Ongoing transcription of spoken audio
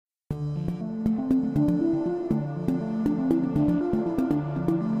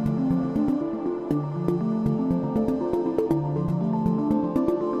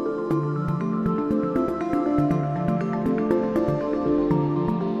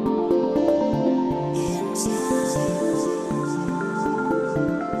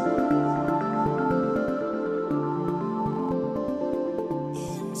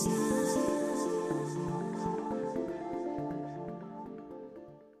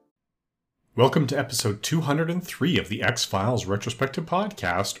Welcome to episode 203 of the X-Files Retrospective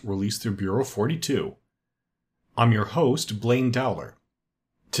Podcast, released through Bureau 42. I'm your host, Blaine Dowler.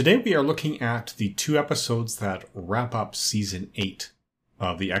 Today we are looking at the two episodes that wrap up Season 8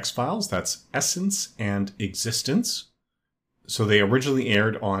 of the X-Files. That's Essence and Existence. So they originally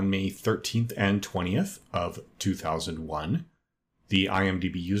aired on May 13th and 20th of 2001. The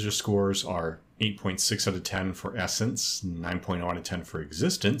IMDb user scores are 8.6 out of 10 for Essence, 9.0 out of 10 for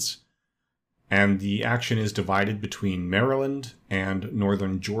Existence. And the action is divided between Maryland and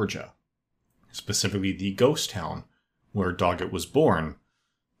northern Georgia, specifically the ghost town where Doggett was born,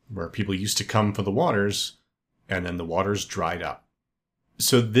 where people used to come for the waters, and then the waters dried up.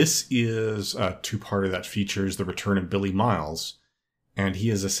 So this is a two-parter that features the return of Billy Miles, and he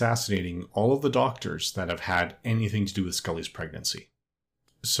is assassinating all of the doctors that have had anything to do with Scully's pregnancy.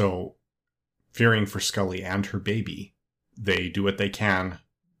 So, fearing for Scully and her baby, they do what they can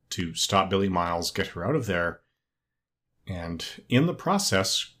to stop Billy Miles, get her out of there, and in the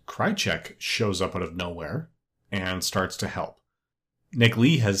process, Krycek shows up out of nowhere and starts to help. Nick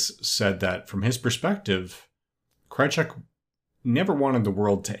Lee has said that from his perspective, Krycek never wanted the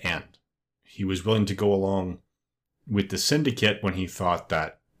world to end. He was willing to go along with the Syndicate when he thought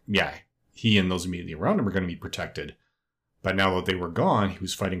that, he and those immediately around him were going to be protected. But now that they were gone, he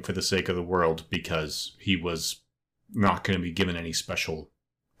was fighting for the sake of the world because he was not going to be given any special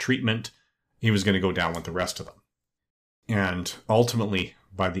treatment. He was going to go down with the rest of them. And ultimately,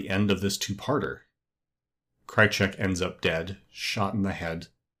 by the end of this two-parter, Krycek ends up dead, shot in the head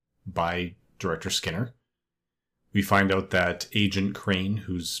by Director Skinner. We find out that Agent Crane,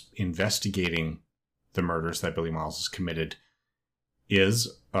 who's investigating the murders that Billy Miles has committed,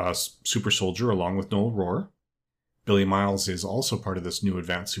 is a super soldier along with Noel Rohr. Billy Miles is also part of this new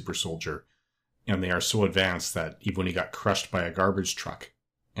advanced super soldier, and they are so advanced that even when he got crushed by a garbage truck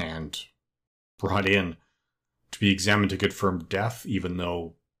and brought in to be examined to confirm death, even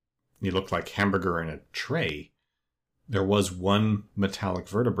though he looked like hamburger in a tray, there was one metallic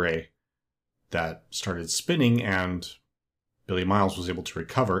vertebrae that started spinning, and Billy Miles was able to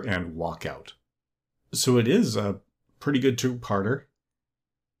recover and walk out. So it is a pretty good two-parter.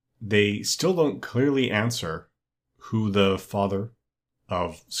 They still don't clearly answer who the father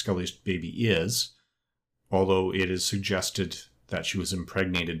of Scully's baby is, although it is suggested that she was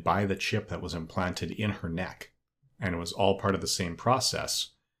impregnated by the chip that was implanted in her neck. And it was all part of the same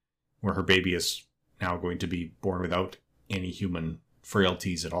process, where her baby is now going to be born without any human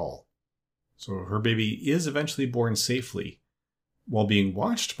frailties at all. So her baby is eventually born safely, while being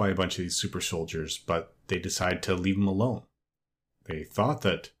watched by a bunch of these super soldiers, but they decide to leave him alone. They thought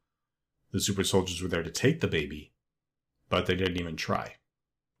that the super soldiers were there to take the baby, but they didn't even try.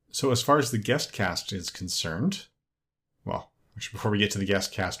 So as far as the guest cast is concerned, actually, before we get to the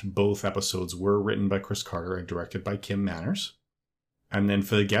guest cast, both episodes were written by Chris Carter and directed by Kim Manners. And then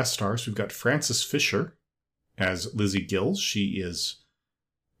for the guest stars, we've got Frances Fisher as Lizzie Gills. She is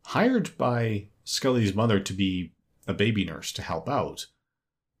hired by Scully's mother to be a baby nurse to help out,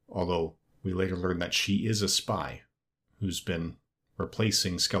 although we later learn that she is a spy who's been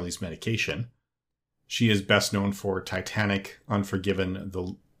replacing Scully's medication. She is best known for Titanic, Unforgiven,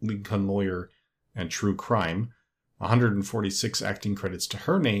 The Lincoln Lawyer, and True Crime. 146 acting credits to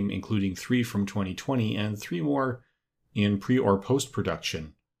her name, including 3 from 2020 and 3 more in pre- or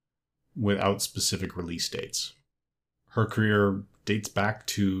post-production without specific release dates. Her career dates back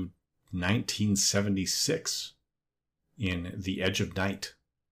to 1976 in The Edge of Night.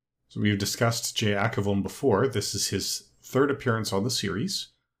 So we've discussed Jay Akavon before. This is his third appearance on the series.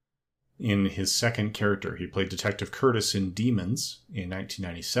 In his second character, he played Detective Curtis in Demons in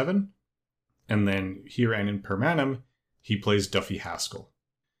 1997. And then here and in Permanum, he plays Duffy Haskell.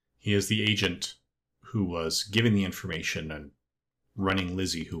 He is the agent who was giving the information and running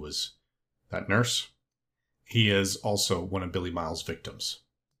Lizzie, who was that nurse. He is also one of Billy Miles' victims.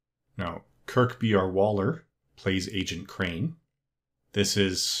 Now, Kirk B.R. Waller plays Agent Crane. This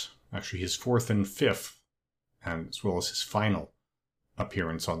is actually his fourth and fifth, and as well as his final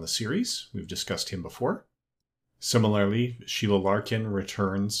appearance on the series. We've discussed him before. Similarly, Sheila Larkin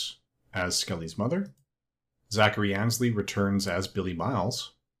returns as Scully's mother. Zachary Ansley returns as Billy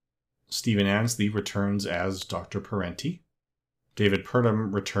Miles. Stephen Ansley returns as Dr. Parenti. David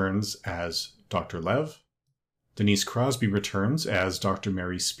Purdom returns as Dr. Lev. Denise Crosby returns as Dr.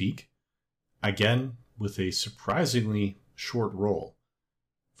 Mary Speak, again with a surprisingly short role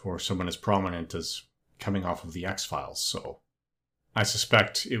for someone as prominent as coming off of the X-Files. So I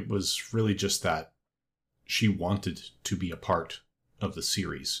suspect it was really just that she wanted to be a part of the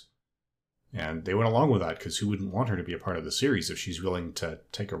series. And they went along with that because who wouldn't want her to be a part of the series if she's willing to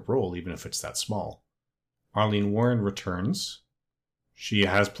take a role, even if it's that small? Arlene Warren returns. She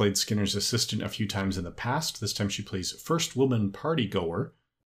has played Skinner's assistant a few times in the past. This time she plays First Woman Party Goer.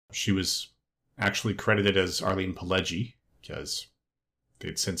 She was actually credited as Arlene Pileggi because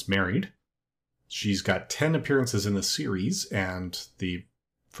they'd since married. She's got 10 appearances in the series, and the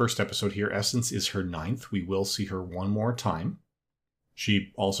first episode here, Essence, is her 9th. We will see her one more time.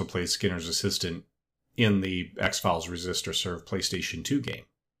 She also plays Skinner's assistant in the X-Files Resist or Serve PlayStation 2 game.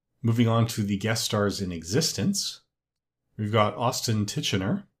 Moving on to the guest stars in existence, we've got Austin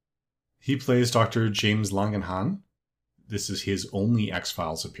Tichenor. He plays Dr. James Langenhan. This is his only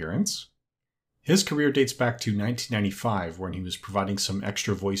X-Files appearance. His career dates back to 1995, when he was providing some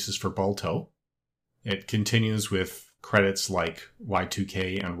extra voices for Balto. It continues with credits like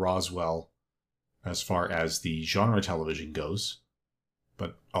Y2K and Roswell as far as the genre television goes,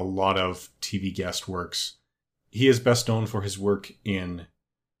 but a lot of TV guest works. He is best known for his work in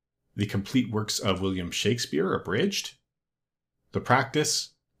The Complete Works of William Shakespeare, Abridged, The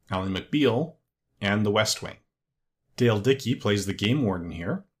Practice, Ally McBeal, and The West Wing. Dale Dickey plays the game warden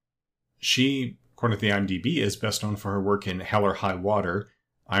here. She, according to the IMDb, is best known for her work in Hell or High Water,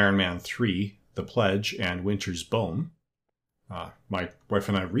 Iron Man 3, The Pledge, and Winter's Bone. My wife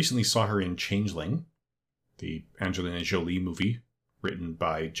and I recently saw her in Changeling, the Angelina Jolie movie, written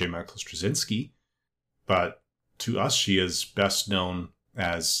by J. Michael Straczynski. But to us, she is best known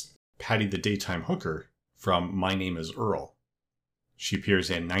as Patty the Daytime Hooker from My Name is Earl. She appears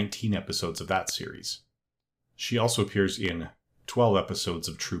in 19 episodes of that series. She also appears in 12 episodes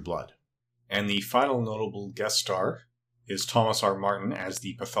of True Blood. And the final notable guest star is Thomas R. Martin as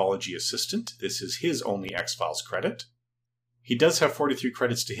the pathology assistant. This is his only X-Files credit. He does have 43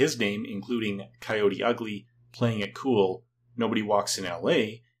 credits to his name, including Coyote Ugly, Playing It Cool, Nobody Walks in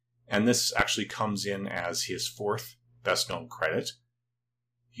L.A., and this actually comes in as his 4th best-known credit.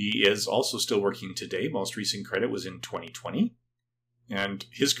 He is also still working today. Most recent credit was in 2020. And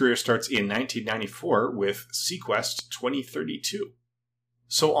his career starts in 1994 with seaQuest 2032.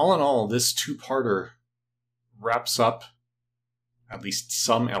 So all in all, this two-parter wraps up at least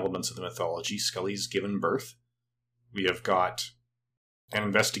some elements of the mythology. Scully's given birth. We have got an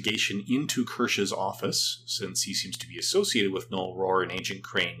investigation into Kirsch's office, since he seems to be associated with Noel Rohr and Agent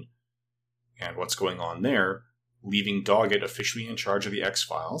Crane, and what's going on there, leaving Doggett officially in charge of the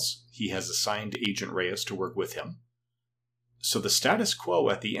X-Files. He has assigned Agent Reyes to work with him. So the status quo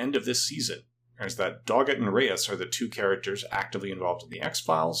at the end of this season is that Doggett and Reyes are the two characters actively involved in the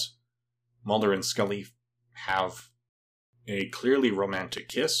X-Files. Mulder and Scully have a clearly romantic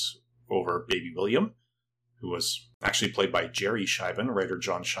kiss over baby William, who was actually played by Jerry Scheiben, writer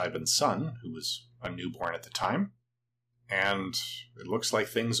John Scheiben's son, who was a newborn at the time. And it looks like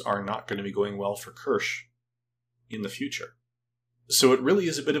things are not going to be going well for Kirsch in the future. So it really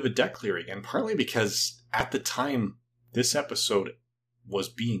is a bit of a deck clearing, and partly because at the time this episode was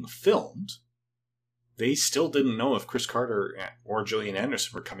being filmed, they still didn't know if Chris Carter or Gillian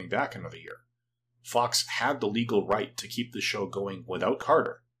Anderson were coming back another year. Fox had the legal right to keep the show going without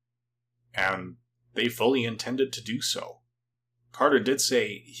Carter, and they fully intended to do so. Carter did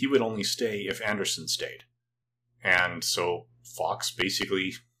say he would only stay if Anderson stayed. And so Fox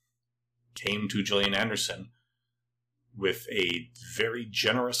basically came to Gillian Anderson with a very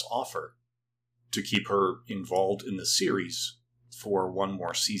generous offer to keep her involved in the series for one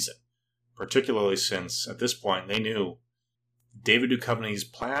more season. Particularly since, at this point, they knew David Duchovny's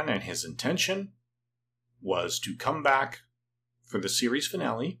plan and his intention was to come back for the series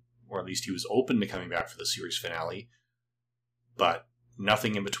finale, or at least he was open to coming back for the series finale, but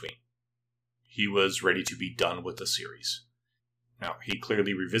nothing in between. He was ready to be done with the series. Now, he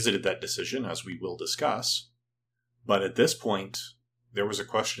clearly revisited that decision, as we will discuss, but at this point, there was a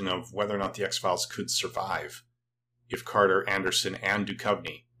question of whether or not the X-Files could survive if Carter, Anderson, and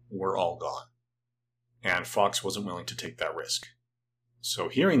Duchovny were all gone. And Fox wasn't willing to take that risk. So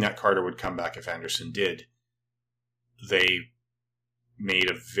hearing that Carter would come back if Anderson did, they made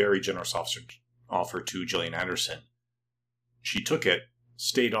a very generous offer to Gillian Anderson. She took it,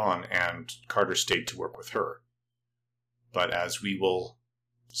 stayed on, and Carter stayed to work with her. But as we will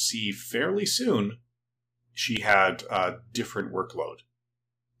see fairly soon, she had a different workload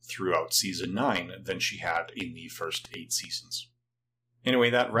throughout Season 9 than she had in the first 8 seasons. Anyway,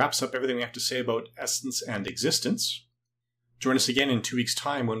 that wraps up everything we have to say about Essence and Existence. Join us again in 2 weeks'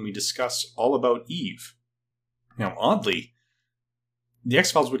 time when we discuss all about Eve. Now, oddly, the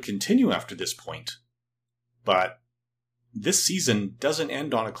X-Files would continue after this point, but this season doesn't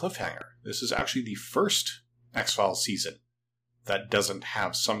end on a cliffhanger. This is actually the first X-Files season that doesn't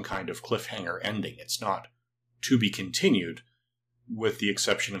have some kind of cliffhanger ending. It's not to be continued, with the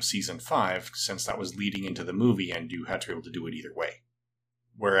exception of Season 5, since that was leading into the movie and you had to be able to do it either way.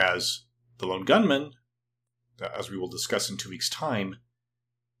 Whereas The Lone Gunmen, as we will discuss in 2 weeks' time,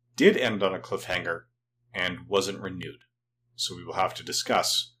 did end on a cliffhanger and wasn't renewed. So we will have to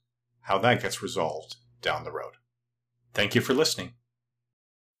discuss how that gets resolved down the road. Thank you for listening.